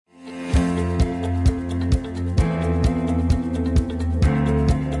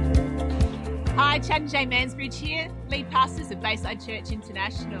Chad and Jay Mansbridge here, lead pastors of Bayside Church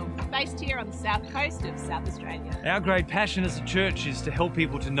International, based here on the south coast of South Australia. Our great passion as a church is to help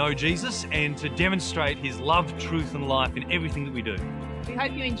people to know Jesus and to demonstrate his love, truth and life in everything that we do. We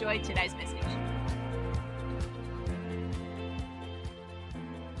hope you enjoyed today's message.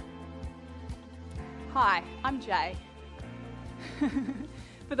 Hi, I'm Jay.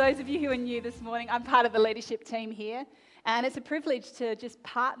 For those of you who are new this morning, I'm part of the leadership team here, and it's a privilege to just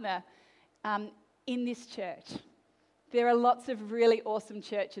partner in this church. There are lots of really awesome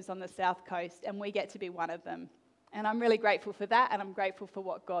churches on the South Coast, and we get to be one of them. And I'm really grateful for that, and I'm grateful for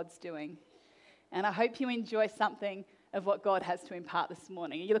what God's doing. And I hope you enjoy something of what God has to impart this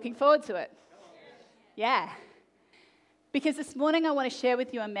morning. Are you looking forward to it? Yeah. Because this morning I want to share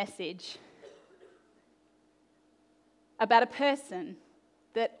with you a message about a person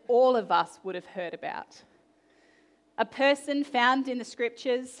that all of us would have heard about. A person found in the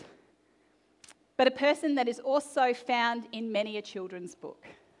scriptures, but a person that is also found in many a children's book.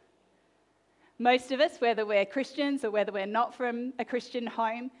 Most of us, whether we're Christians or whether we're not from a Christian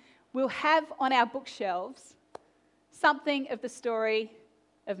home, will have on our bookshelves something of the story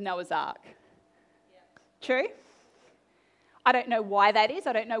of Noah's Ark. True? I don't know why that is.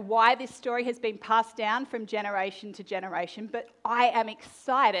 I don't know why this story has been passed down from generation to generation, but I am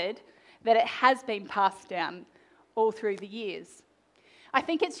excited that it has been passed down all through the years. I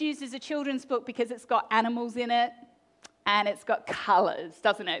think it's used as a children's book because it's got animals in it and it's got colours,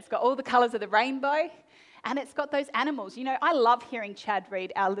 doesn't it? It's got all the colours of the rainbow and it's got those animals. You know, I love hearing Chad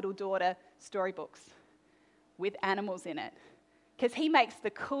read our little daughter storybooks with animals in it because he makes the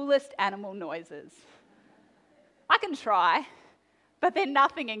coolest animal noises. I can try, but they're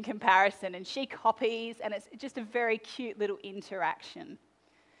nothing in comparison, and she copies, and it's just a very cute little interaction.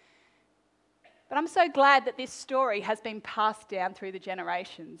 But I'm so glad that this story has been passed down through the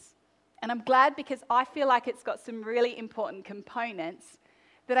generations. And I'm glad because I feel like it's got some really important components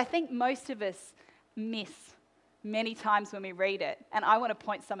that I think most of us miss many times when we read it. And I want to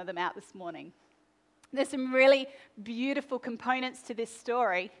point some of them out this morning. There's some really beautiful components to this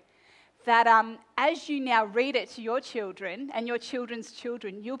story that as you now read it to your children and your children's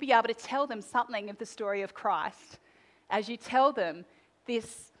children, you'll be able to tell them something of the story of Christ as you tell them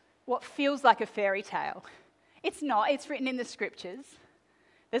this, what feels like a fairy tale. It's not, it's written in the scriptures.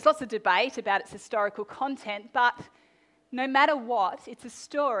 There's lots of debate about its historical content, but no matter what, it's a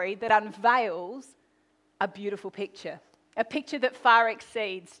story that unveils a beautiful picture. A picture that far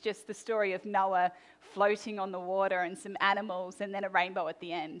exceeds just the story of Noah floating on the water and some animals and then a rainbow at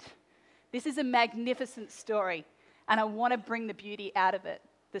the end. This is a magnificent story, and I want to bring the beauty out of it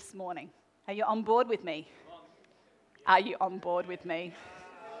this morning. Are you on board with me? Are you on board with me?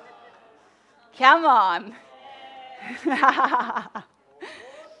 Come on.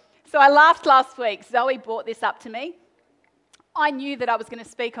 So I laughed last week. Zoe brought this up to me. I knew that I was going to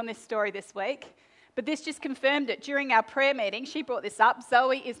speak on this story this week, but this just confirmed it. During our prayer meeting, she brought this up.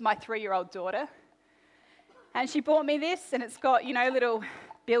 Zoe is my 3-year-old daughter, and she brought me this, and it's got, you know, little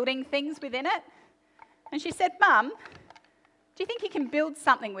building things within it. And she said, "Mum, do you think you can build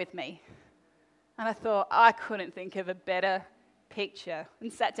something with me?" And I thought, I couldn't think of a better picture,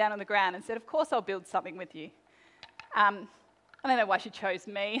 and sat down on the ground and said, "Of course I'll build something with you." I don't know why she chose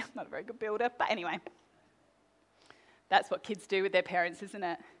me. I'm not a very good builder, but anyway. That's what kids do with their parents, isn't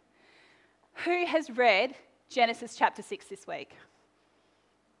it? Who has read Genesis chapter 6 this week?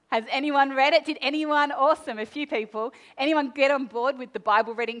 Has anyone read it? Did anyone? Awesome, a few people. Anyone get on board with the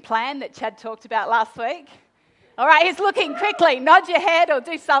Bible reading plan that Chad talked about last week? All right, he's looking quickly. Nod your head or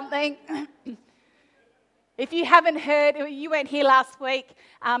do something. If you haven't heard, you weren't here last week,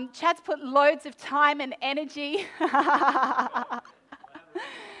 Chad's put loads of time and energy.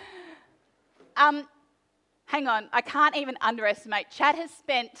 Hang on, I can't even underestimate. Chad has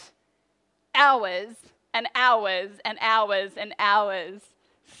spent hours and hours and hours and hours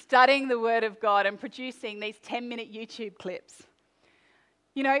studying the Word of God and producing these 10-minute YouTube clips.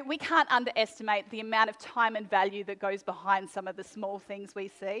 You know, we can't underestimate the amount of time and value that goes behind some of the small things we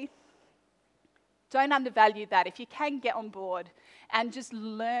see. Don't undervalue that. If you can get on board and just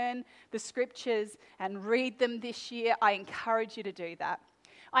learn the scriptures and read them this year, I encourage you to do that.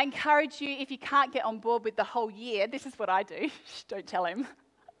 I encourage you, if you can't get on board with the whole year, this is what I do. Don't tell him.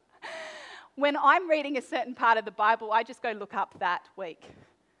 When I'm reading a certain part of the Bible, I just go look up that week.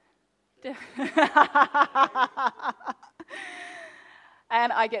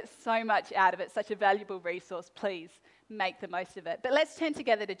 And I get so much out of it, such a valuable resource. Please make the most of it. But let's turn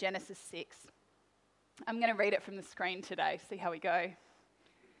together to Genesis 6. I'm going to read it from the screen today, see how we go.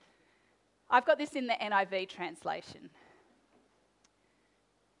 I've got this in the NIV translation.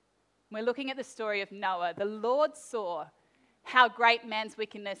 We're looking at the story of Noah. The Lord saw how great man's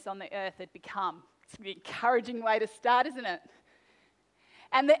wickedness on the earth had become. It's an encouraging way to start, isn't it?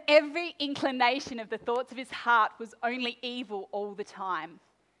 And that every inclination of the thoughts of his heart was only evil all the time.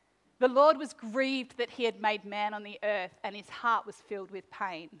 The Lord was grieved that he had made man on the earth, and his heart was filled with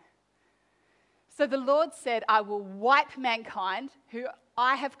pain. So the Lord said, I will wipe mankind, who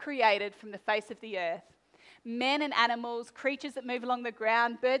I have created from the face of the earth. Men and animals, creatures that move along the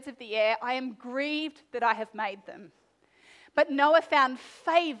ground, birds of the air, I am grieved that I have made them. But Noah found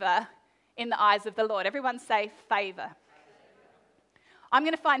favor in the eyes of the Lord. Everyone say favor. I'm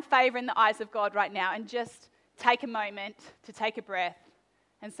going to find favor in the eyes of God right now and just take a moment to take a breath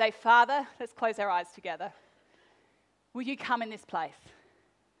and say, Father, let's close our eyes together. Will you come in this place?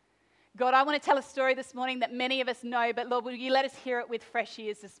 God, I want to tell a story this morning that many of us know, but Lord, will you let us hear it with fresh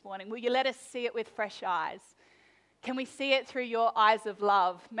ears this morning? Will you let us see it with fresh eyes? Can we see it through your eyes of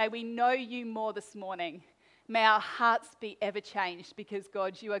love? May we know you more this morning. May our hearts be ever changed because,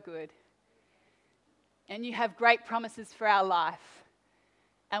 God, you are good. And you have great promises for our life.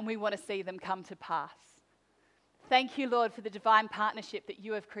 And we want to see them come to pass. Thank you, Lord, for the divine partnership that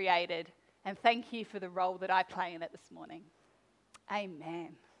you have created. And thank you for the role that I play in it this morning.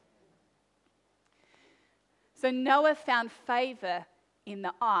 Amen. So Noah found favor in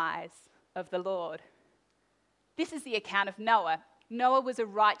the eyes of the Lord. This is the account of Noah. Noah was a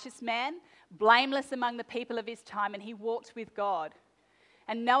righteous man, blameless among the people of his time, and he walked with God.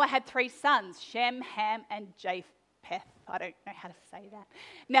 And Noah had 3 sons, Shem, Ham, and Japheth. I don't know how to say that.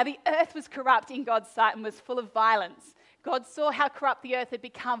 Now the earth was corrupt in God's sight and was full of violence. God saw how corrupt the earth had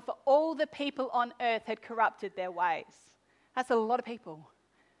become, for all the people on earth had corrupted their ways. That's a lot of people.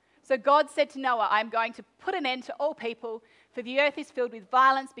 So God said to Noah, I'm going to put an end to all people, for the earth is filled with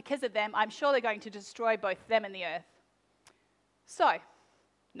violence because of them. I'm sure they're going to destroy both them and the earth. So,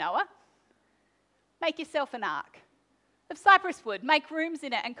 Noah, make yourself an ark of cypress wood. Make rooms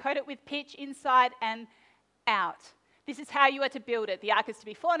in it and coat it with pitch inside and out. This is how you are to build it. The ark is to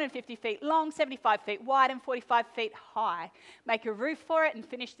be 450 feet long, 75 feet wide, and 45 feet high. Make a roof for it and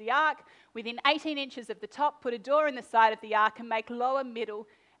finish the ark. Within 18 inches of the top, put a door in the side of the ark and make lower, middle,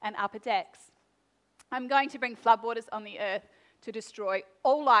 and upper decks. I'm going to bring floodwaters on the earth to destroy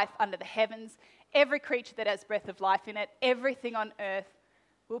all life under the heavens. Every creature that has breath of life in it, everything on earth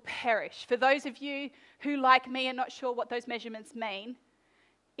will perish. For those of you who, like me, are not sure what those measurements mean,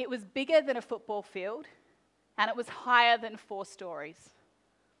 it was bigger than a football field and it was higher than 4 stories.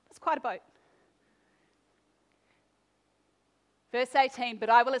 That's quite a boat. Verse 18, but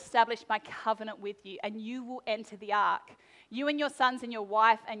I will establish my covenant with you, and you will enter the ark, you and your sons and your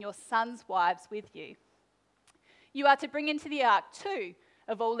wife and your sons' wives with you. You are to bring into the ark 2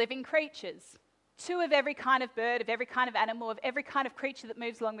 of all living creatures, 2 of every kind of bird, of every kind of animal, of every kind of creature that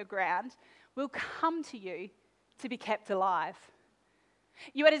moves along the ground will come to you to be kept alive.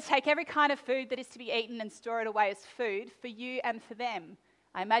 You are to take every kind of food that is to be eaten and store it away as food for you and for them.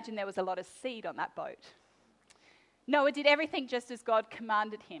 I imagine there was a lot of seed on that boat. Noah did everything just as God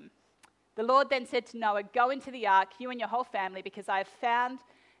commanded him. The Lord then said to Noah, go into the ark, you and your whole family, because I have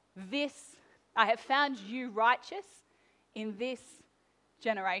found you righteous in this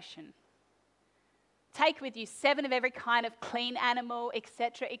generation. Take with you 7 of every kind of clean animal,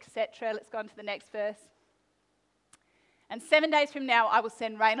 etc., etc. Let's go on to the next verse. And 7 days from now, I will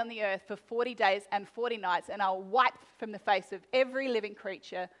send rain on the earth for 40 days and 40 nights, and I'll wipe from the face of every living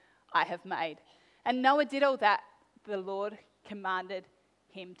creature I have made. And Noah did all that the Lord commanded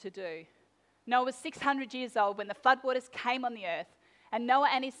him to do. Noah was 600 years old when the floodwaters came on the earth, and Noah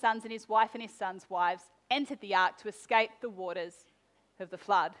and his sons and his wife and his sons' wives entered the ark to escape the waters of the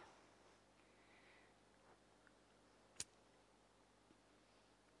flood.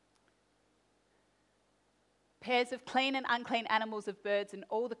 Pairs of clean and unclean animals, of birds and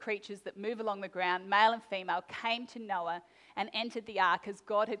all the creatures that move along the ground, male and female, came to Noah and entered the ark as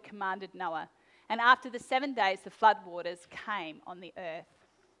God had commanded Noah. And after the 7 days, the flood waters came on the earth.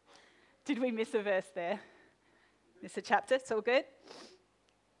 Did we miss a verse there? Miss a chapter? It's all good.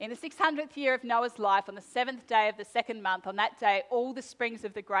 In the 600th year of Noah's life, on the 7th day of the 2nd month, on that day, all the springs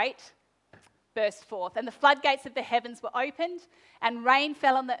of the great burst forth, and the floodgates of the heavens were opened, and rain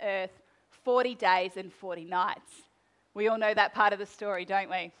fell on the earth 40 days and 40 nights. We all know that part of the story, don't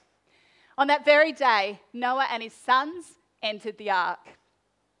we? On that very day, Noah and his sons entered the ark.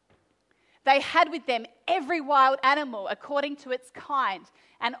 They had with them every wild animal according to its kind,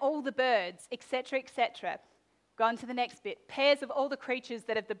 and all the birds, etc., etc. Go on to the next bit. Pairs of all the creatures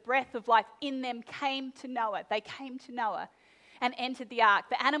that have the breath of life in them came to Noah. They came to Noah and entered the ark.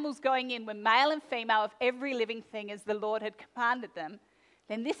 The animals going in were male and female of every living thing as the Lord had commanded them.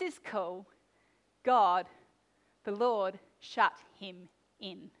 then this is cool. God, the Lord, shut him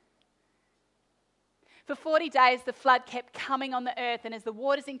in. For 40 days, the flood kept coming on the earth, and as the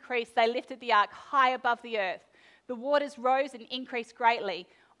waters increased, they lifted the ark high above the earth. The waters rose and increased greatly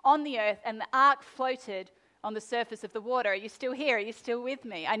on the earth, and the ark floated on the surface of the water. Are you still here? Are you still with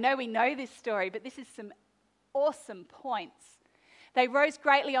me? I know we know this story, but this is some awesome points. They rose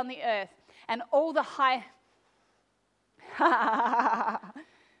greatly on the earth, and all the high...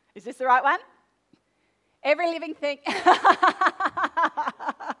 Is this the right one? Every living thing...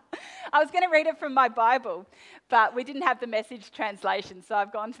 I was going to read it from my Bible, but we didn't have the Message translation, so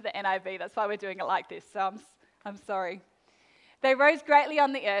I've gone to the NIV. That's why we're doing it like this, so I'm sorry. They rose greatly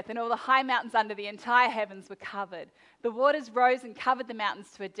on the earth, and all the high mountains under the entire heavens were covered. The waters rose and covered the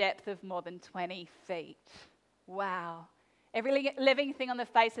mountains to a depth of more than 20 feet. Wow. Every living thing on the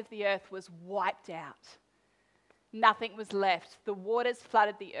face of the earth was wiped out. Nothing was left. The waters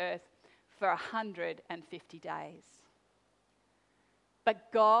flooded the earth for 150 days.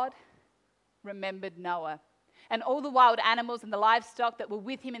 But God remembered Noah and all the wild animals and the livestock that were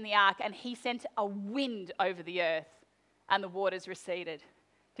with him in the ark, and he sent a wind over the earth, and the waters receded.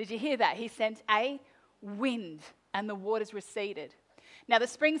 Did you hear that? He sent a wind, and the waters receded. Now the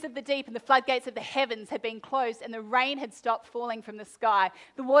springs of the deep and the floodgates of the heavens had been closed, and the rain had stopped falling from the sky.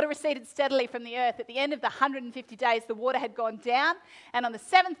 The water receded steadily from the earth. At the end of the 150 days, the water had gone down, and on the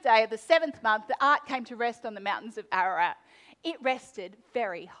 7th day of the 7th month, the ark came to rest on the mountains of Ararat. It rested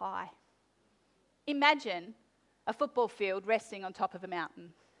very high. Imagine a football field resting on top of a mountain.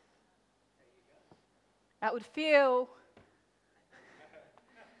 That would feel...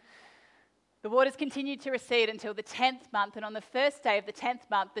 The waters continued to recede until the 10th month, and on the first day of the 10th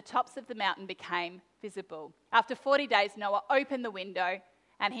month, the tops of the mountain became visible. After 40 days, Noah opened the window,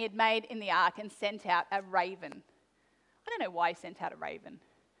 and he had made in the ark and sent out a raven. I don't know why he sent out a raven.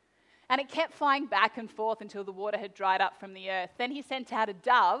 And it kept flying back and forth until the water had dried up from the earth. Then he sent out a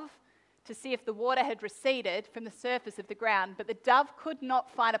dove to see if the water had receded from the surface of the ground, but the dove could not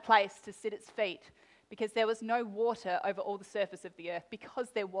find a place to sit its feet because there was no water over all the surface of the earth,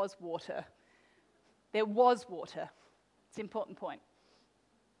 because there was water. There was water. It's an important point.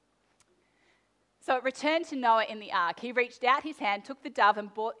 So it returned to Noah in the ark. He reached out his hand, took the dove,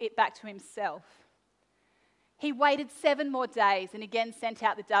 and brought it back to himself. He waited 7 more days and again sent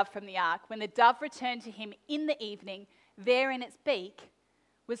out the dove from the ark. When the dove returned to him in the evening, there in its beak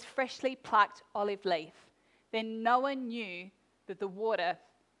was freshly plucked olive leaf. Then Noah knew that the water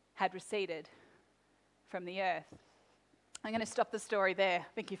had receded from the earth. I'm going to stop the story there.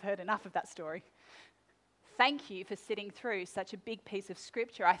 I think you've heard enough of that story. Thank you for sitting through such a big piece of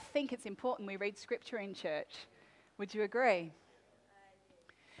scripture. I think it's important we read scripture in church. Would you agree?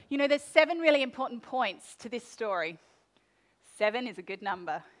 You know, there's 7 really important points to this story. 7 is a good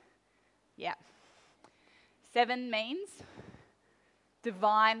number. Yeah. 7 means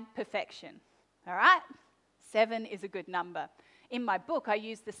divine perfection. All right? 7 is a good number. In my book, I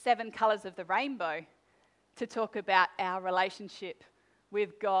use the 7 colours of the rainbow to talk about our relationship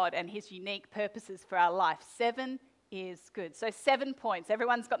with God and his unique purposes for our life. 7 is good. So 7 points.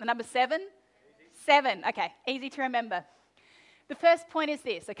 Everyone's got the number 7? Easy. 7. Okay, easy to remember. The first point is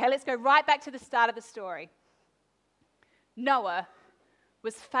this. Okay, let's go right back to the start of the story. Noah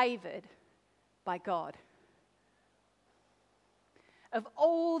was favoured by God. Of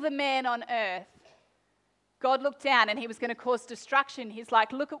all the men on earth, God looked down and he was going to cause destruction. He's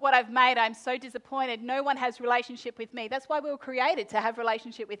like, look at what I've made. I'm so disappointed. No one has relationship with me. That's why we were created, to have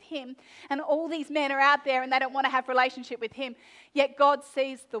relationship with him. And all these men are out there and they don't want to have relationship with him. Yet God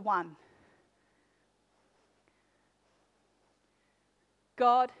sees the one.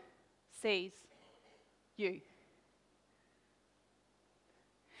 God sees you.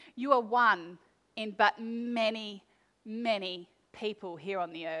 You are one in but many, many people here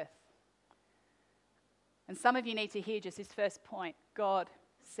on the earth. And some of you need to hear just this first point. God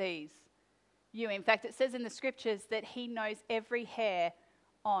sees you. In fact, it says in the scriptures that he knows every hair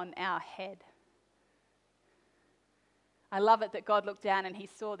on our head. I love it that God looked down and he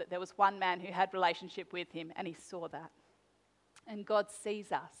saw that there was one man who had relationship with him, and he saw that. And God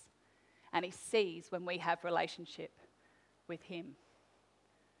sees us, and he sees when we have relationship with him.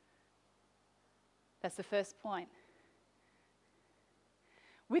 That's the first point.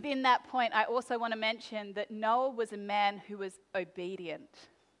 Within that point, I also want to mention that Noah was a man who was obedient.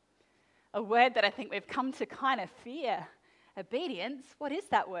 A word that I think we've come to kind of fear. Obedience? What is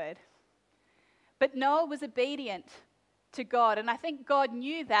that word? But Noah was obedient to God, and I think God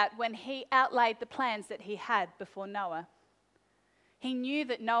knew that when he outlaid the plans that he had before Noah. He knew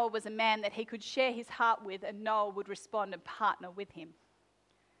that Noah was a man that he could share his heart with, and Noah would respond and partner with him.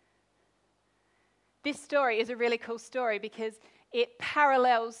 This story is a really cool story because it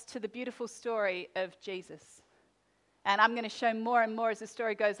parallels to the beautiful story of Jesus. And I'm going to show more and more as the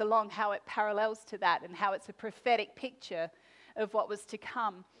story goes along how it parallels to that and how it's a prophetic picture of what was to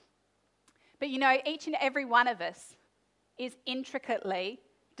come. But you know, each and every one of us is intricately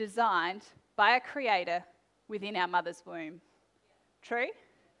designed by a creator within our mother's womb. True?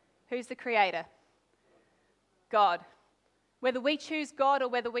 Who's the creator? God. Whether we choose God or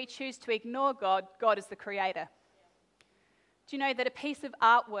whether we choose to ignore God, God is the creator. Do you know that a piece of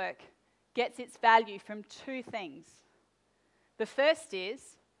artwork gets its value from two things? The first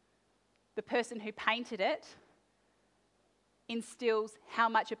is the person who painted it instills how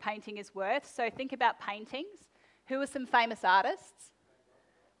much a painting is worth. So think about paintings. Who are some famous artists?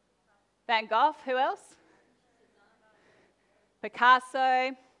 Van Gogh. Who else?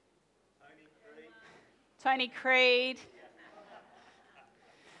 Picasso. Tony Creed.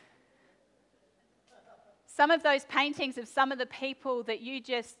 Some of those paintings of some of the people that you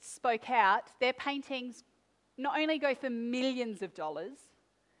just spoke out, their paintings not only go for millions of dollars,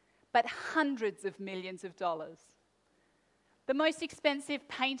 but hundreds of millions of dollars. The most expensive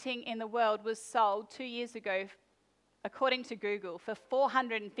painting in the world was sold 2 years ago, according to Google, for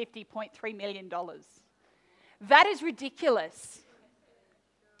 $450.3 million. That is ridiculous.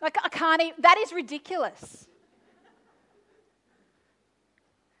 Like, I can't even, that is ridiculous.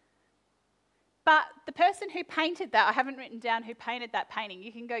 But the person who painted that, I haven't written down who painted that painting,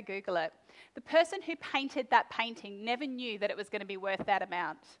 you can go Google it. The person who painted that painting never knew that it was going to be worth that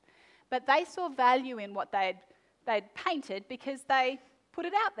amount. But they saw value in what they'd painted because they put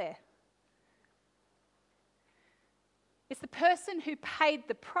it out there. It's the person who paid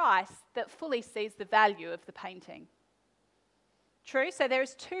the price that fully sees the value of the painting. True? So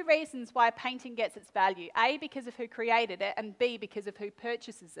there's two reasons why a painting gets its value. A, because of who created it, and B, because of who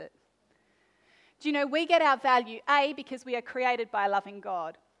purchases it. Do you know, we get our value, A, because we are created by a loving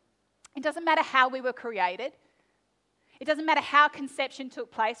God. It doesn't matter how we were created. It doesn't matter how conception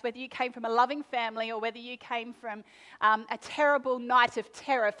took place, whether you came from a loving family or whether you came from a terrible night of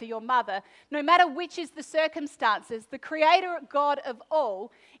terror for your mother. No matter which is the circumstances, the Creator God of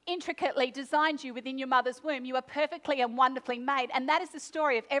all intricately designed you within your mother's womb. You are perfectly and wonderfully made, and that is the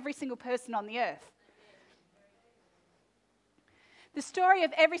story of every single person on the earth. The story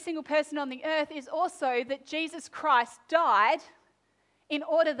of every single person on the earth is also that Jesus Christ died in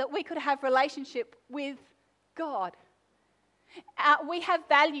order that we could have relationship with God. We have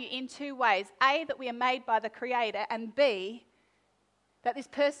value in two ways. A, that we are made by the Creator, and B, that this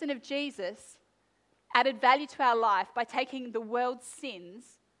person of Jesus added value to our life by taking the world's sins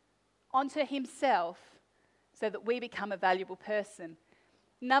onto himself so that we become a valuable person.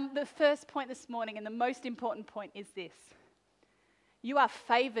 The first point this morning, and the most important point, is this. You are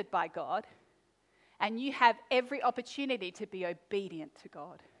favored by God, and you have every opportunity to be obedient to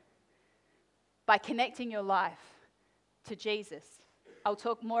God by connecting your life to Jesus. I'll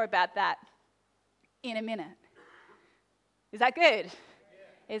talk more about that in a minute. Is that good?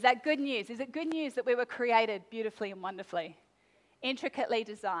 Yeah. Is that good news? Is it good news that we were created beautifully and wonderfully, intricately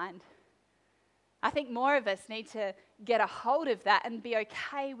designed? I think more of us need to get a hold of that and be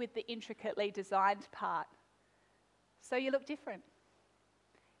okay with the intricately designed part. So you look different.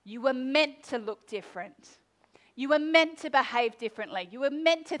 You were meant to look different. You were meant to behave differently. You were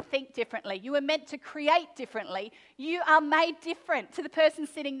meant to think differently. You were meant to create differently. You are made different to the person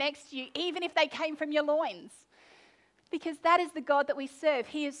sitting next to you, even if they came from your loins. Because that is the God that we serve.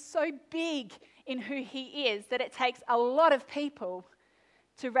 He is so big in who he is that it takes a lot of people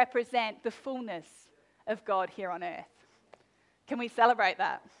to represent the fullness of God here on earth. Can we celebrate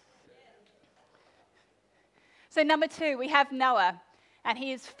that? So number 2, we have Noah. And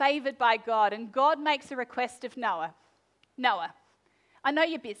he is favored by God. And God makes a request of Noah. Noah, I know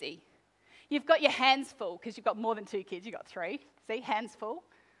you're busy. You've got your hands full because you've got more than 2 kids. You've got 3. See, hands full.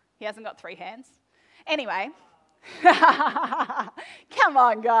 He hasn't got 3 hands. Anyway. Come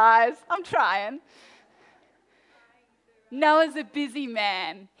on, guys. I'm trying. Noah's a busy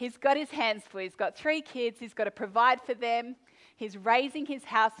man. He's got his hands full. He's got 3 kids. He's got to provide for them. He's raising his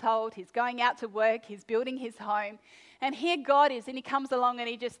household. He's going out to work. He's building his home. And here God is, and he comes along and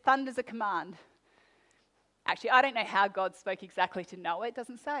he just thunders a command. Actually, I don't know how God spoke exactly to Noah. It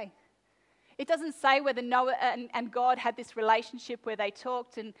doesn't say. It doesn't say whether Noah and God had this relationship where they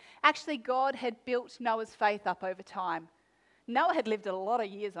talked. And actually, God had built Noah's faith up over time. Noah had lived a lot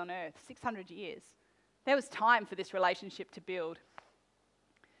of years on earth, 600 years. There was time for this relationship to build.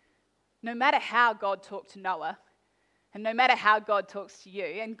 No matter how God talked to Noah, and no matter how God talks to you,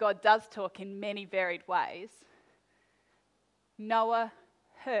 and God does talk in many varied ways, Noah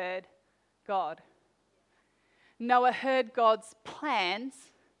heard God. Noah heard God's plans,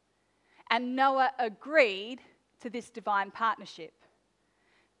 and Noah agreed to this divine partnership.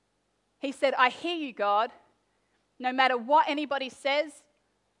 He said, I hear you, God. No matter what anybody says,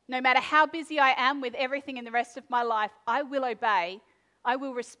 no matter how busy I am with everything in the rest of my life, I will obey. I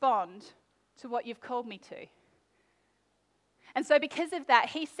will respond to what you've called me to. And so because of that,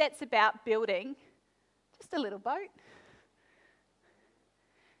 he sets about building just a little boat.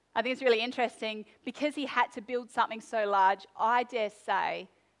 I think it's really interesting. Because he had to build something so large, I dare say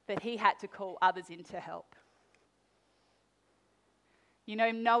that he had to call others in to help. You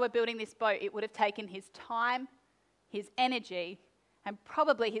know, Noah building this boat, it would have taken his time, his energy, and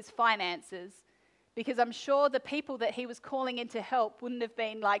probably his finances, because I'm sure the people that he was calling in to help wouldn't have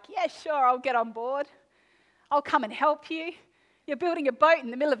been like, yeah, sure, I'll get on board. I'll come and help you. You're building a boat in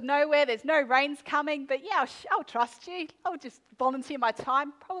the middle of nowhere. There's no rains coming, but yeah, I'll trust you. I'll just volunteer my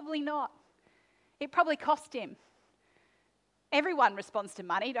time. Probably not. It probably cost him. Everyone responds to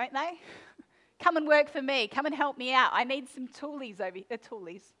money, don't they? Come and work for me. Come and help me out. I need some toolies over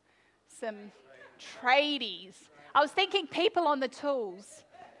here. Some tradies. I was thinking people on the tools,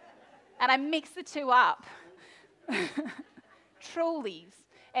 and I mixed the two up. Trulies.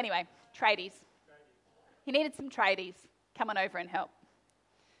 Anyway, tradies. He needed some tradies. Come on over and help.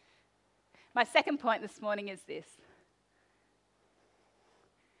 My second point this morning is this.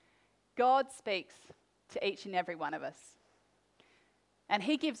 God speaks to each and every one of us. And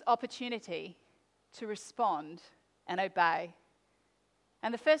he gives opportunity to respond and obey.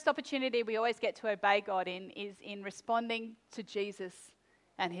 And the first opportunity we always get to obey God in is in responding to Jesus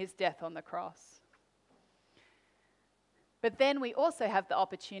and his death on the cross. But then we also have the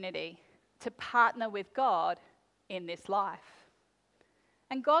opportunity to partner with God in this life.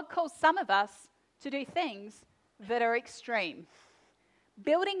 And God calls some of us to do things that are extreme.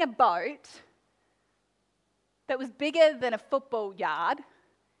 Building a boat that was bigger than a football yard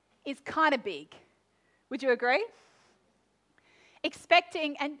is kind of big. Would you agree?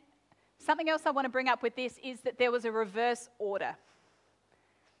 Expecting, and something else I want to bring up with this is that there was a reverse order.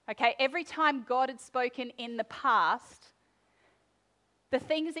 Okay, every time God had spoken in the past, the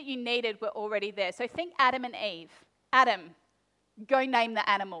things that you needed were already there. So think Adam and Eve. Adam, go name the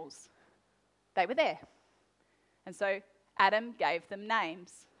animals. They were there. And so Adam gave them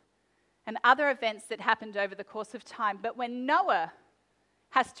names. And other events that happened over the course of time. But when Noah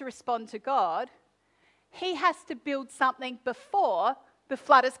has to respond to God, he has to build something before the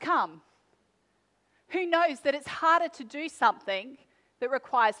flood has come. Who knows that it's harder to do something that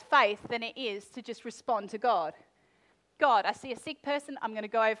requires faith than it is to just respond to God? God, I see a sick person, I'm going to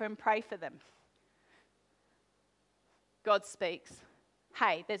go over and pray for them. God speaks.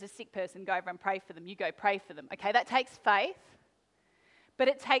 Hey, there's a sick person, go over and pray for them. You go pray for them. Okay, that takes faith, but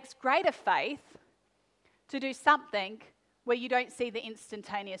it takes greater faith to do something where you don't see the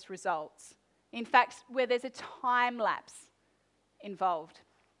instantaneous results. In fact, where there's a time lapse involved.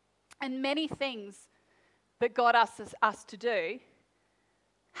 And many things that God asks us to do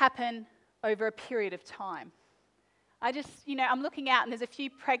happen over a period of time. I'm looking out and there's a few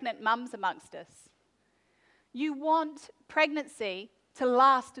pregnant mums amongst us. You want pregnancy to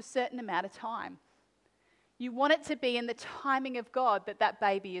last a certain amount of time. You want it to be in the timing of God that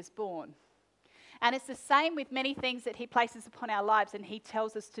baby is born. And it's the same with many things that he places upon our lives and he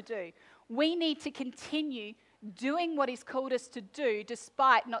tells us to do. We need to continue doing what he's called us to do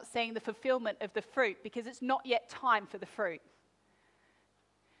despite not seeing the fulfillment of the fruit, because it's not yet time for the fruit.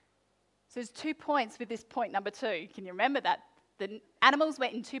 So there's 2 points with this point number 2. Can you remember that? The animals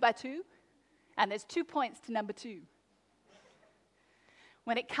went in 2 by 2, and there's 2 points to number 2.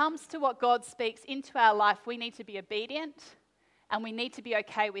 When it comes to what God speaks into our life, we need to be obedient, and we need to be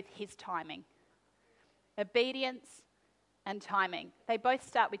okay with his timing. Obedience and timing. They both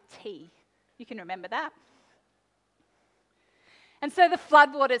start with T. You can remember that. And so the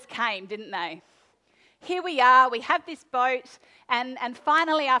floodwaters came, didn't they? Here we are, we have this boat, and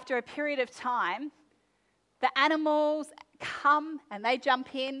finally, after a period of time, the animals come and they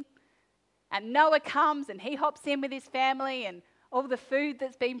jump in, and Noah comes and he hops in with his family and all the food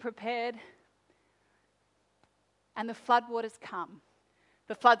that's been prepared. And the floodwaters come.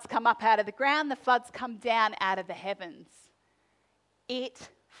 The floods come up out of the ground, the floods come down out of the heavens. It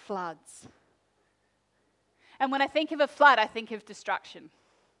floods. And when I think of a flood, I think of destruction.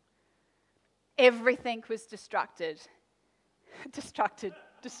 Everything was destroyed.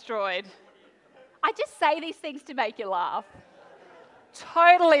 I just say these things to make you laugh.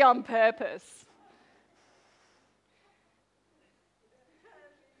 Totally on purpose.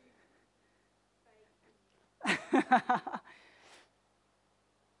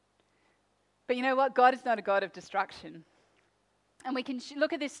 But you know what? God is not a God of destruction. And we can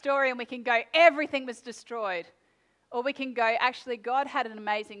look at this story and we can go, everything was destroyed. Or we can go, actually, God had an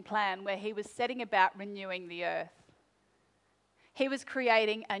amazing plan where he was setting about renewing the earth. He was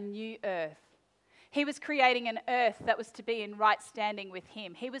creating a new earth. He was creating an earth that was to be in right standing with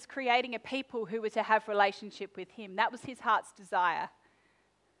him. He was creating a people who were to have relationship with him. That was his heart's desire.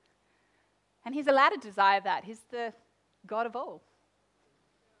 And he's allowed to desire that. He's the God of all.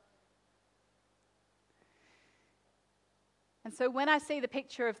 And so when I see the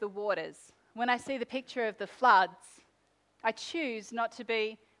picture of the waters, when I see the picture of the floods, I choose not to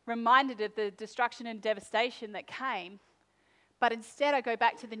be reminded of the destruction and devastation that came, but instead I go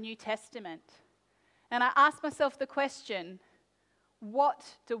back to the New Testament. And I ask myself the question, what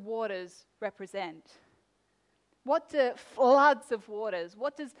do waters represent? What do floods of waters,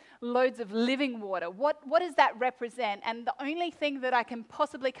 what does loads of living water, what does that represent? And the only thing that I can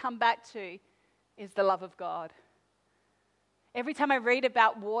possibly come back to is the love of God. Every time I read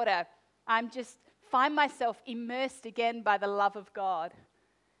about water, I'm just find myself immersed again by the love of God.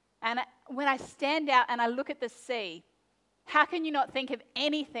 And when I stand out and I look at the sea, how can you not think of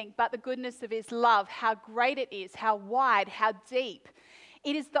anything but the goodness of his love, how great it is, how wide, how deep?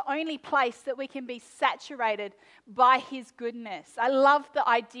 It is the only place that we can be saturated by his goodness. I love the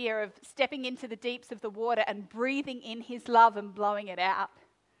idea of stepping into the deeps of the water and breathing in his love and blowing it out.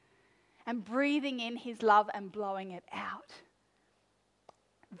 And breathing in his love and blowing it out.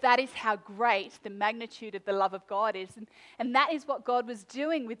 That is how great the magnitude of the love of God is. And that is what God was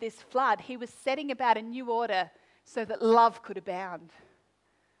doing with this flood. He was setting about a new order so that love could abound.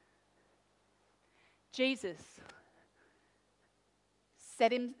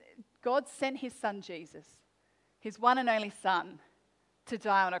 God sent his son Jesus, his one and only son, to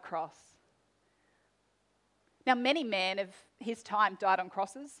die on a cross. Now, many men of his time died on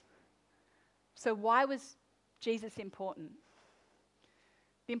crosses. So why was Jesus important?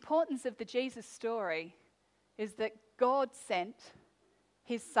 The importance of the Jesus story is that God sent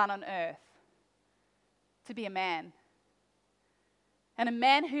his son on earth to be a man. And a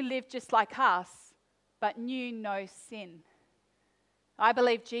man who lived just like us, but knew no sin. I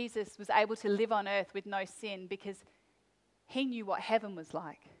believe Jesus was able to live on earth with no sin because he knew what heaven was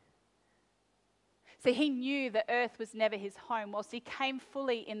like. So he knew that earth was never his home. Whilst he came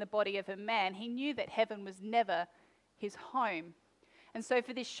fully in the body of a man, he knew that heaven was never his home. And so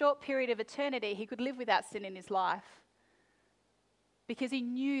for this short period of eternity, he could live without sin in his life because he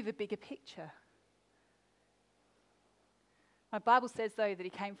knew the bigger picture. My Bible says, though, that he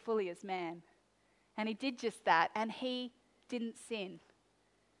came fully as man. And he did just that, and he didn't sin.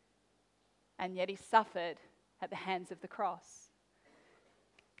 And yet he suffered at the hands of the cross.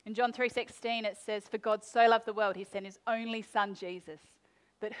 In John 3:16 it says, "For God so loved the world, he sent his only son Jesus,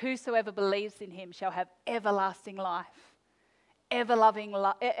 that whosoever believes in him shall have everlasting life." Everlasting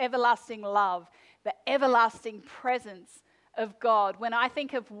love, the everlasting presence of God. When I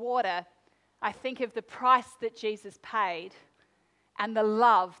think of water, I think of the price that Jesus paid and the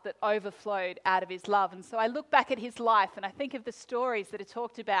love that overflowed out of his love. And so I look back at his life and I think of the stories that are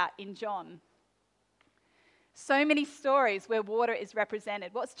talked about in John. So many stories where water is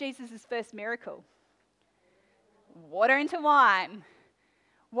represented. What's Jesus' first miracle? Water into wine.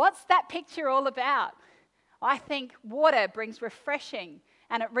 What's that picture all about? I think water brings refreshing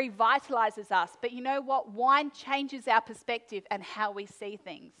and it revitalizes us. But you know what? Wine changes our perspective and how we see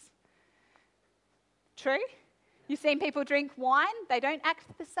things. True? You've seen people drink wine? They don't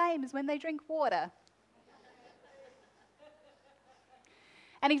act the same as when they drink water.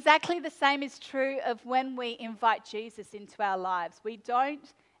 And exactly the same is true of when we invite Jesus into our lives. We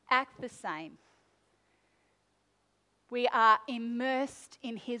don't act the same. We are immersed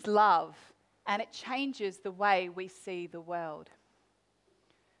in his love. And it changes the way we see the world.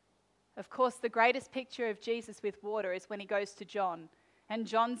 Of course, the greatest picture of Jesus with water is when he goes to John. And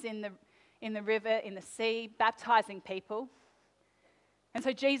John's in the river, in the sea, baptizing people. And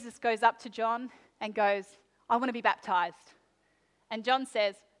so Jesus goes up to John and goes, "I want to be baptized." And John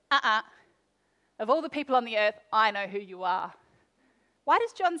says, "Of all the people on the earth, I know who you are." Why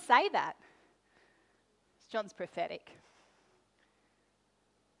does John say that? John's prophetic.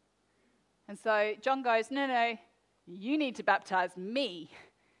 And so John goes, no, you need to baptize me.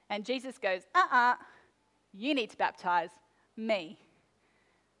 And Jesus goes, you need to baptize me.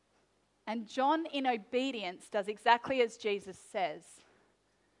 And John, in obedience, does exactly as Jesus says.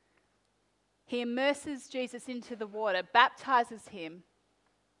 He immerses Jesus into the water, baptizes him.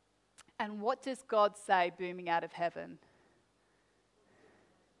 And what does God say booming out of heaven?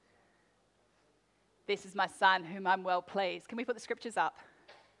 "This is my son whom I'm well pleased." Can we put the scriptures up?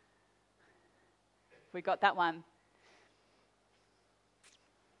 We got that one.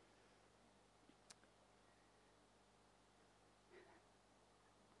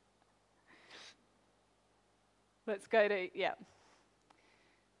 Let's go to,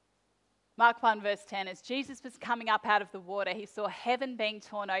 Mark 1 verse 10, as Jesus was coming up out of the water, he saw heaven being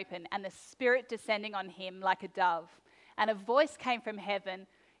torn open and the Spirit descending on him like a dove. And a voice came from heaven,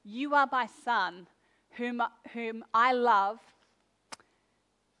 "You are my Son, whom I love,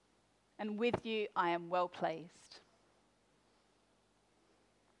 and with you I am well pleased."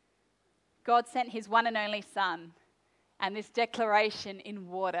 God sent his one and only Son, and this declaration in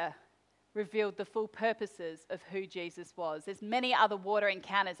water revealed the full purposes of who Jesus was. There's many other water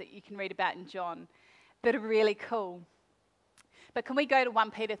encounters that you can read about in John that are really cool. But can we go to 1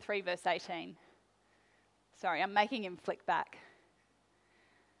 Peter 3 verse 18? Sorry, I'm making him flick back.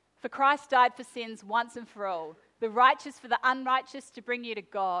 "For Christ died for sins once and for all, the righteous for the unrighteous, to bring you to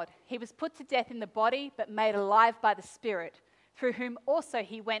God. He was put to death in the body, but made alive by the Spirit, through whom also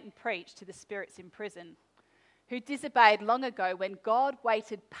he went and preached to the spirits in prison, who disobeyed long ago when God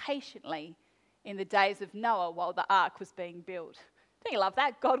waited patiently in the days of Noah while the ark was being built." Don't you love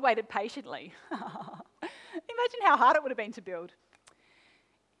that? God waited patiently. Imagine how hard it would have been to build.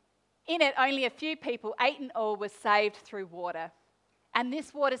 "In it, only a few people, 8 in all, were saved through water. And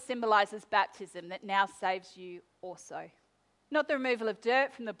this water symbolizes baptism that now saves you also. Not the removal of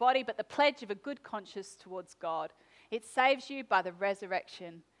dirt from the body, but the pledge of a good conscience towards God. It saves you by the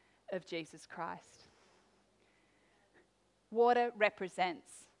resurrection of Jesus Christ." Water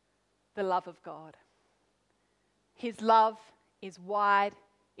represents the love of God. His love is wide,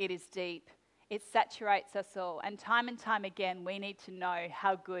 it is deep, it saturates us all. And time again, we need to know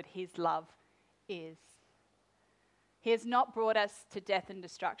how good his love is. He has not brought us to death and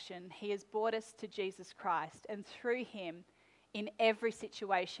destruction. He has brought us to Jesus Christ. And through him, in every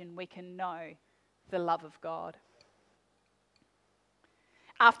situation, we can know the love of God.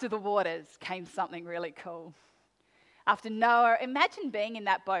 After the waters came something really cool. After Noah, imagine being in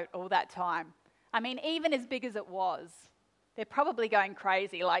that boat all that time. I mean, even as big as it was, they're probably going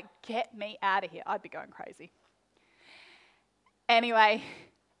crazy, like, "Get me out of here." I'd be going crazy. Anyway,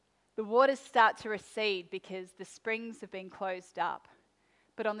 the waters start to recede because the springs have been closed up.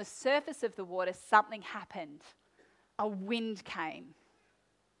 But on the surface of the water, something happened. A wind came.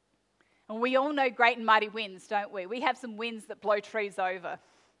 And we all know great and mighty winds, don't we? We have some winds that blow trees over.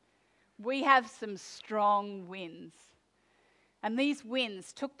 We have some strong winds. And these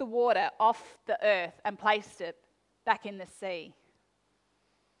winds took the water off the earth and placed it back in the sea.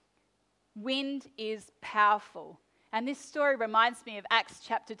 Wind is powerful. And this story reminds me of Acts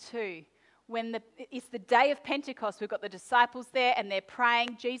chapter 2, when it's the day of Pentecost. We've got the disciples there and they're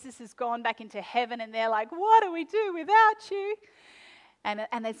praying. Jesus has gone back into heaven and they're like, "What do we do without you?"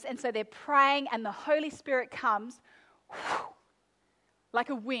 And so they're praying and the Holy Spirit comes like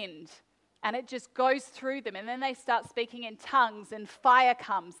a wind. And it just goes through them. And then they start speaking in tongues and fire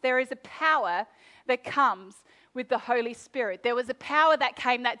comes. There is a power that comes with the Holy Spirit. There was a power that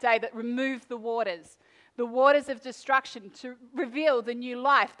came that day that removed the waters of destruction, to reveal the new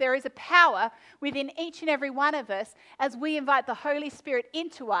life. There is a power within each and every one of us as we invite the Holy Spirit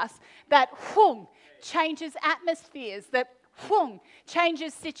into us that changes atmospheres, that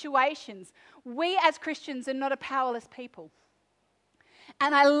changes situations. We as Christians are not a powerless people.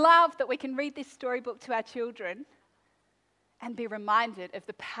 And I love that we can read this storybook to our children and be reminded of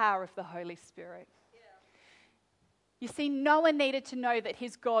the power of the Holy Spirit. Yeah. You see, Noah needed to know that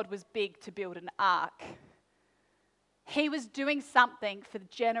his God was big to build an ark. He was doing something for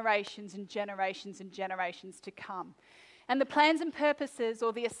generations and generations and generations to come. And the plans and purposes,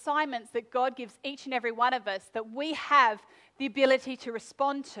 or the assignments that God gives each and every one of us that we have the ability to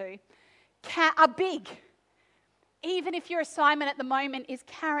respond to, are big. Even if your assignment at the moment is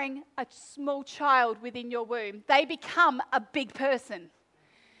carrying a small child within your womb, they become a big person.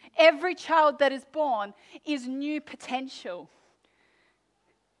 Every child that is born is new potential.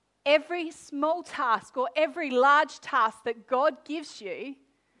 Every small task or every large task that God gives you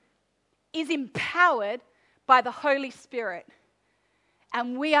is empowered by the Holy Spirit.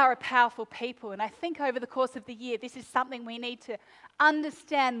 And we are a powerful people. And I think over the course of the year, this is something we need to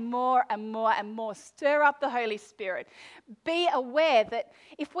understand more and more and more. Stir up the Holy Spirit. Be aware that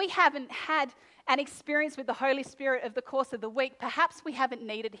if we haven't had an experience with the Holy Spirit over the course of the week, perhaps we haven't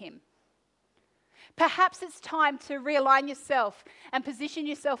needed him. Perhaps it's time to realign yourself and position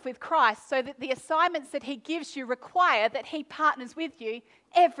yourself with Christ so that the assignments that he gives you require that he partners with you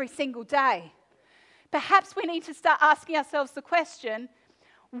every single day. Perhaps we need to start asking ourselves the question,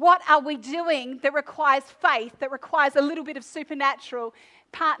 what are we doing that requires faith, that requires a little bit of supernatural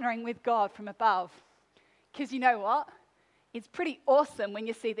partnering with God from above? Because you know what? It's pretty awesome when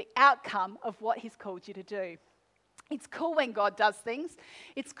you see the outcome of what he's called you to do. It's cool when God does things.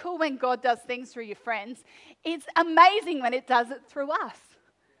 It's cool when God does things through your friends. It's amazing when it does it through us.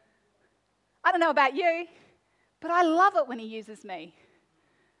 I don't know about you, but I love it when he uses me.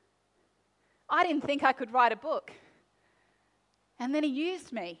 I didn't think I could write a book. And then he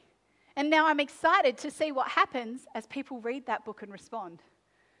used me. And now I'm excited to see what happens as people read that book and respond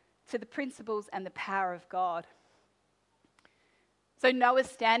to the principles and the power of God. So Noah's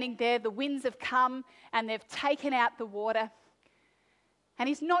standing there, the winds have come and they've taken out the water. And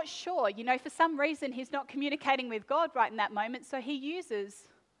he's not sure, for some reason he's not communicating with God right in that moment, so he uses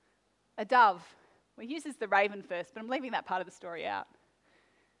a dove. Well, he uses the raven first, but I'm leaving that part of the story out.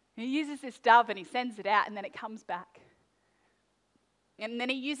 He uses this dove and he sends it out and then it comes back. And then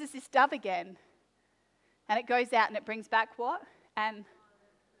he uses this dove again and it goes out and it brings back what? An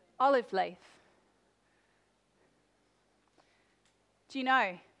olive leaf. Do you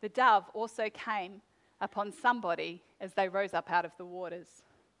know, the dove also came upon somebody as they rose up out of the waters.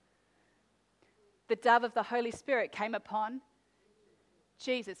 The dove of the Holy Spirit came upon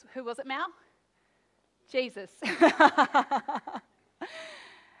Jesus. Who was it, Mal? Jesus.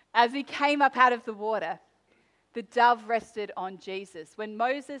 As he came up out of the water, the dove rested on Jesus. When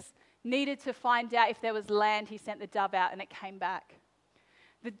Moses needed to find out if there was land, he sent the dove out and it came back.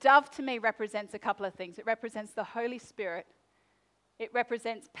 The dove to me represents a couple of things. It represents the Holy Spirit. It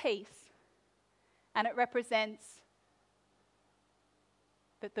represents peace. And it represents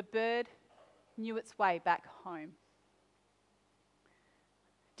that the bird knew its way back home.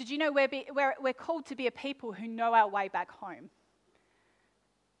 Did you know we're called to be a people who know our way back home?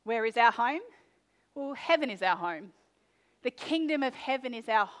 Where is our home? Well, heaven is our home. The kingdom of heaven is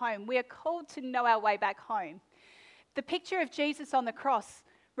our home. We are called to know our way back home. The picture of Jesus on the cross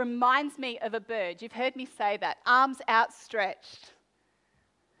reminds me of a bird. You've heard me say that, arms outstretched.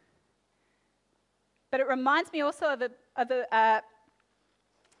 But it reminds me also of a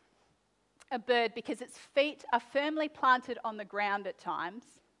bird because its feet are firmly planted on the ground at times.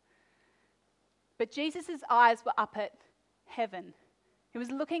 But Jesus' eyes were up at heaven. He was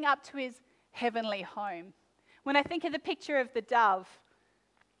looking up to his heavenly home. When I think of the picture of the dove,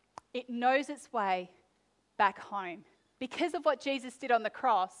 it knows its way back home. Because of what Jesus did on the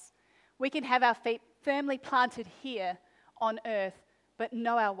cross, we can have our feet firmly planted here on earth, but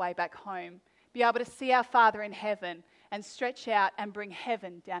know our way back home. Be able to see our Father in heaven and stretch out and bring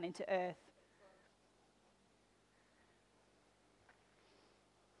heaven down into earth.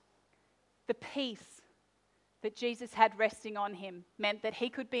 The peace that Jesus had resting on him meant that he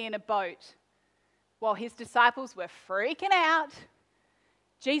could be in a boat while his disciples were freaking out.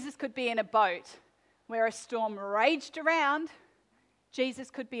 Jesus could be in a boat where a storm raged around. Jesus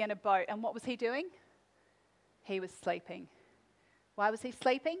could be in a boat. And what was he doing? He was sleeping. Why was he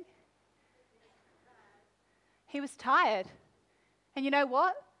sleeping? He was tired. And you know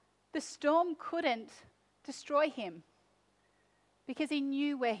what? The storm couldn't destroy him because he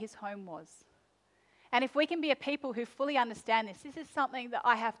knew where his home was. And if we can be a people who fully understand this, this is something that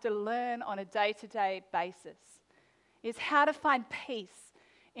I have to learn on a day-to-day basis, is how to find peace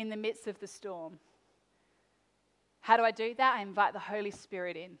in the midst of the storm. How do I do that? I invite the Holy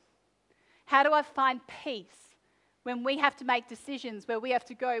Spirit in. How do I find peace when we have to make decisions, where we have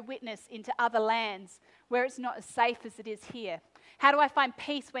to go witness into other lands where it's not as safe as it is here? How do I find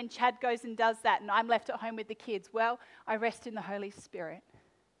peace when Chad goes and does that and I'm left at home with the kids? Well, I rest in the Holy Spirit.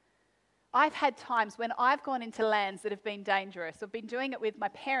 I've had times when I've gone into lands that have been dangerous. I've been doing it with my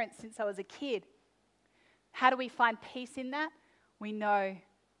parents since I was a kid. How do we find peace in that? We know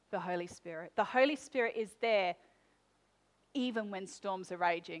the Holy Spirit. The Holy Spirit is there even when storms are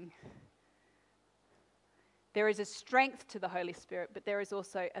raging. There is a strength to the Holy Spirit, but there is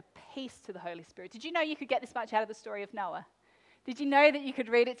also a peace to the Holy Spirit. Did you know you could get this much out of the story of Noah? Did you know that you could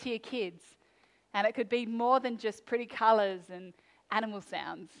read it to your kids and it could be more than just pretty colours and animal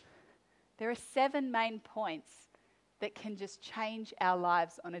sounds? There are 7 main points that can just change our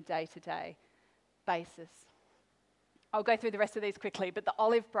lives on a day-to-day basis. I'll go through the rest of these quickly, but the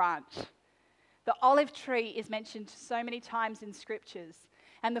olive branch. The olive tree is mentioned so many times in scriptures.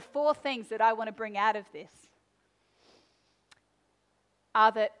 And the 4 things that I want to bring out of this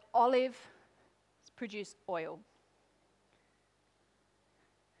are that olives produce oil.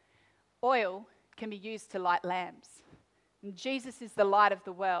 Oil can be used to light lamps. And Jesus is the light of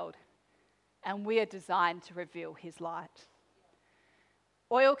the world. And we are designed to reveal his light.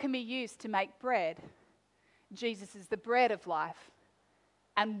 Oil can be used to make bread. Jesus is the bread of life.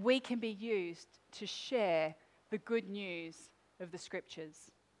 And we can be used to share the good news of the scriptures.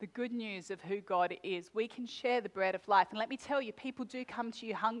 the good news of who God is. We can share the bread of life. And let me tell you, people do come to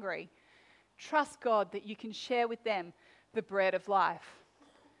you hungry. Trust God that you can share with them the bread of life.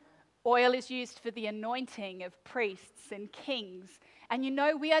 Oil is used for the anointing of priests and kings. And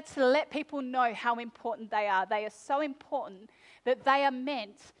we are to let people know how important they are. They are so important that they are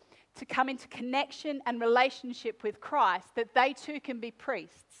meant to come into connection and relationship with Christ, that they too can be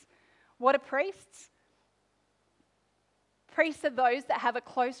priests. What are priests? Priests are those that have a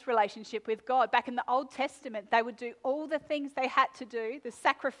close relationship with God. Back in the Old Testament, they would do all the things they had to do, the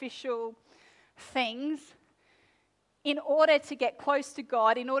sacrificial things, in order to get close to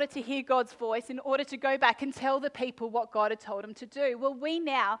God, in order to hear God's voice, in order to go back and tell the people what God had told them to do. Well, we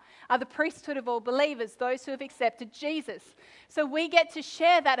now are the priesthood of all believers, those who have accepted Jesus. So we get to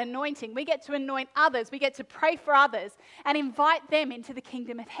share that anointing. We get to anoint others. We get to pray for others and invite them into the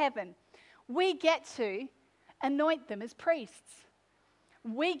kingdom of heaven. We get to anoint them as priests.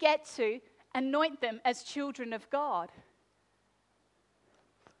 We get to anoint them as children of God.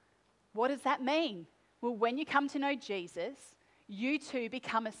 What does that mean? Well, when you come to know Jesus, you too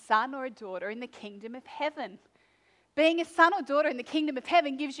become a son or a daughter in the kingdom of heaven. Being a son or daughter in the kingdom of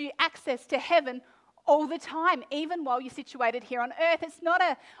heaven gives you access to heaven all the time, even while you're situated here on earth. It's not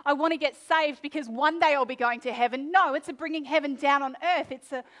I want to get saved because one day I'll be going to heaven. No, it's a bringing heaven down on earth.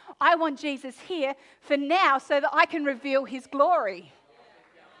 It's I want Jesus here for now so that I can reveal his glory.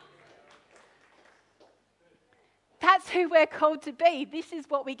 That's who we're called to be. This is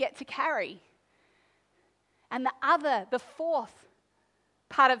what we get to carry. And the fourth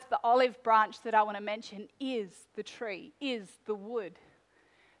part of the olive branch that I want to mention is the tree, is the wood.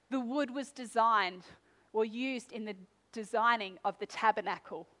 The wood was designed or used in the designing of the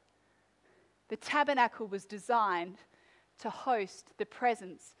tabernacle. The tabernacle was designed to host the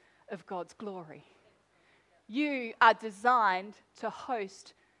presence of God's glory. You are designed to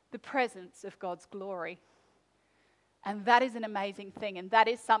host the presence of God's glory. And that is an amazing thing, and that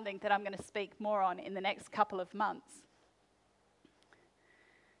is something that I'm going to speak more on in the next couple of months.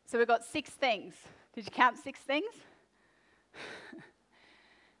 So we've got 6 things. Did you count 6 things?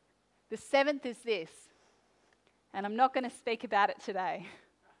 The 7th is this, and I'm not going to speak about it today,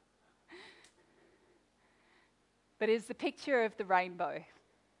 but it's the picture of the rainbow.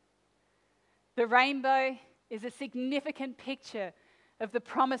 The rainbow is a significant picture of the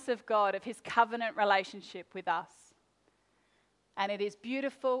promise of God, of his covenant relationship with us. And it is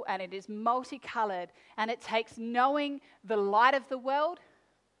beautiful and it is multicolored, and it takes knowing the light of the world,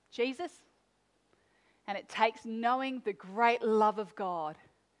 Jesus, and it takes knowing the great love of God.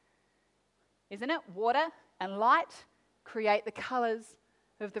 Isn't it? Water and light create the colors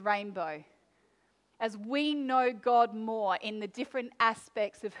of the rainbow. As we know God more in the different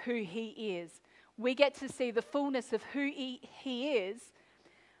aspects of who he is, we get to see the fullness of who he is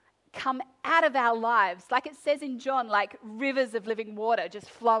come out of our lives. Like it says in John, like rivers of living water just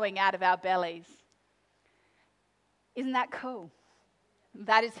flowing out of our bellies. Isn't that cool?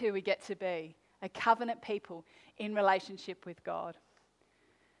 That is who we get to be, a covenant people in relationship with God.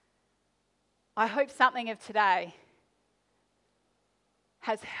 I hope something of today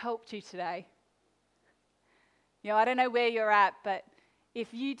has helped you today. I don't know where you're at, but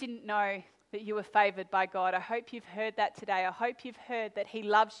if you didn't know that you were favored by God, I hope you've heard that today. I hope you've heard that he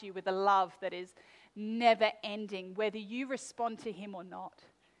loves you with a love that is never ending. Whether you respond to him or not,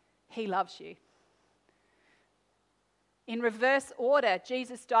 he loves you. In reverse order,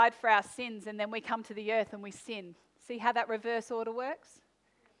 Jesus died for our sins, and then we come to the earth and we sin. See how that reverse order works?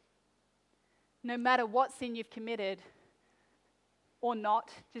 No matter what sin you've committed or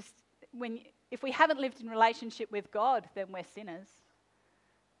not, if we haven't lived in relationship with God, then we're sinners.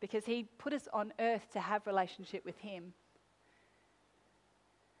 Because he put us on earth to have relationship with him.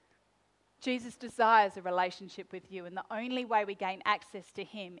 Jesus desires a relationship with you, and the only way we gain access to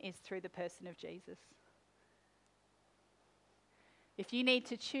him is through the person of Jesus. If you need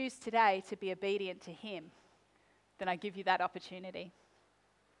to choose today to be obedient to him, then I give you that opportunity.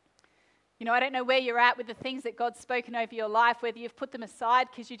 I don't know where you're at with the things that God's spoken over your life, whether you've put them aside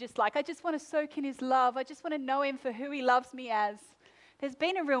because you're just like, I just want to soak in his love. I just want to know him for who he loves me as. There's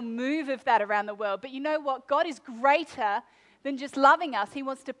been a real move of that around the world. But you know what? God is greater than just loving us. He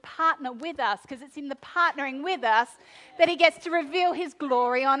wants to partner with us, because it's in the partnering with us that he gets to reveal his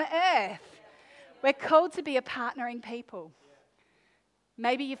glory on earth. We're called to be a partnering people.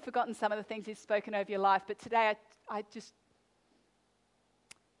 Maybe you've forgotten some of the things he's spoken over your life, but today I just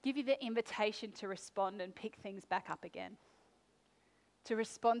give you the invitation to respond and pick things back up again. To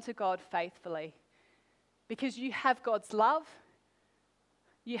respond to God faithfully. Because you have God's love.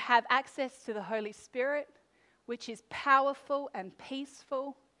 You have access to the Holy Spirit, which is powerful and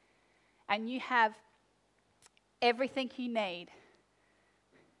peaceful. and you have everything you need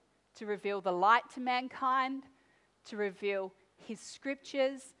to reveal the light to mankind, to reveal his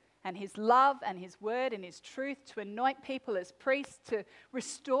scriptures and his love and his word and his truth, to anoint people as priests, to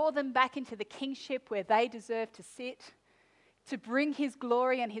restore them back into the kingship where they deserve to sit, to bring his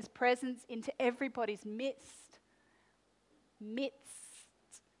glory and his presence into everybody's midst.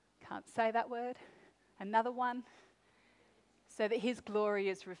 Can't say that word. Another one. So that his glory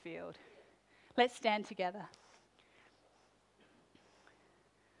is revealed. Let's stand together.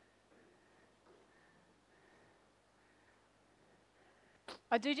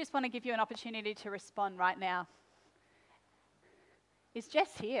 I do just want to give you an opportunity to respond right now. Is Jess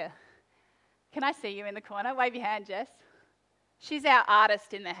here? Can I see you in the corner? Wave your hand, Jess. She's our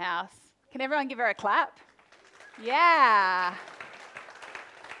artist in the house. Can everyone give her a clap? Yeah.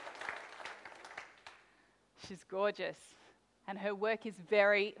 She's gorgeous. And her work is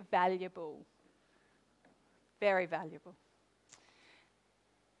very valuable. Very valuable.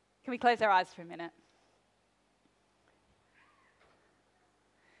 Can we close our eyes for a minute?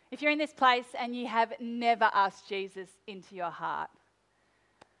 If you're in this place and you have never asked Jesus into your heart,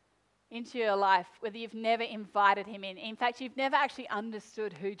 into your life, whether you've never invited him in fact, you've never actually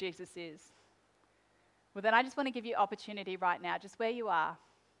understood who Jesus is, well, then I just want to give you opportunity right now, just where you are,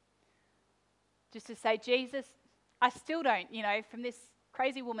 just to say, Jesus, I still don't, from this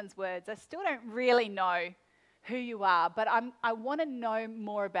crazy woman's words, I still don't really know who you are, but I want to know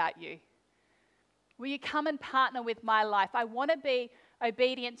more about you. Will you come and partner with my life? I want to be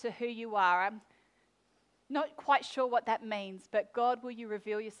obedient to who you are. I'm not quite sure what that means, but God, will you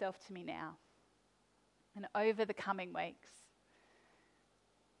reveal yourself to me now and over the coming weeks?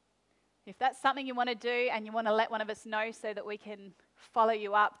 If that's something you want to do and you want to let one of us know so that we can follow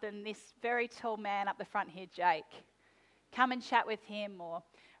you up, then this very tall man up the front here, Jake, come and chat with him, or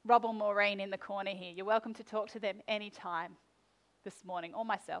Rob or Maureen in the corner here. You're welcome to talk to them anytime this morning, or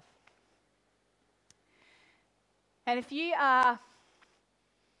myself. And if you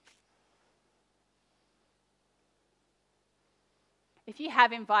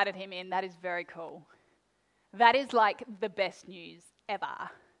have invited him in, that is very cool. That is like the best news ever.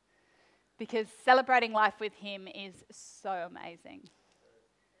 Because celebrating life with him is so amazing.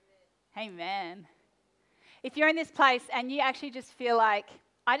 Amen. If you're in this place and you actually just feel like,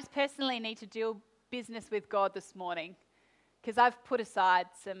 I just personally need to do business with God this morning because I've put aside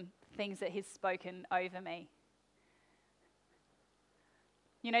some things that he's spoken over me.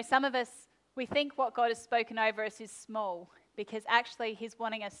 Some of us, we think what God has spoken over us is small because actually he's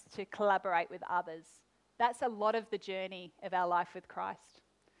wanting us to collaborate with others. That's a lot of the journey of our life with Christ.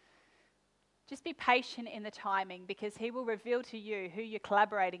 Just be patient in the timing because he will reveal to you who you're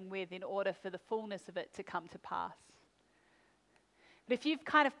collaborating with in order for the fullness of it to come to pass. But if you've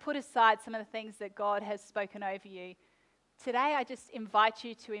kind of put aside some of the things that God has spoken over you, today I just invite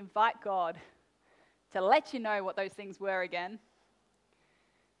you to invite God to let you know what those things were again.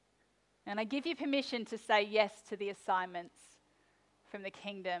 And I give you permission to say yes to the assignments from the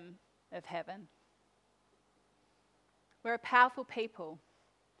kingdom of heaven. We're a powerful people.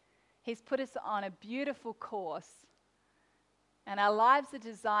 He's put us on a beautiful course, and our lives are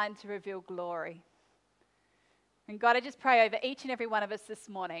designed to reveal glory. And God, I just pray over each and every one of us this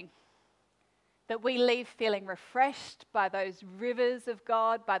morning that we leave feeling refreshed by those rivers of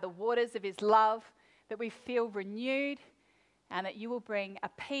God, by the waters of his love, that we feel renewed, and that you will bring a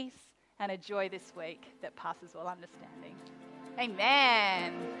peace and a joy this week that passes all understanding.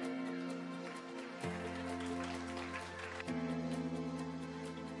 Amen.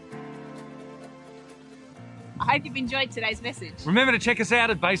 I hope you've enjoyed today's message. Remember to check us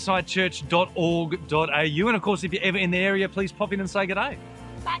out at baysidechurch.org.au. And of course, if you're ever in the area, please pop in and say good day.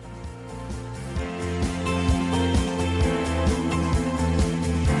 Bye.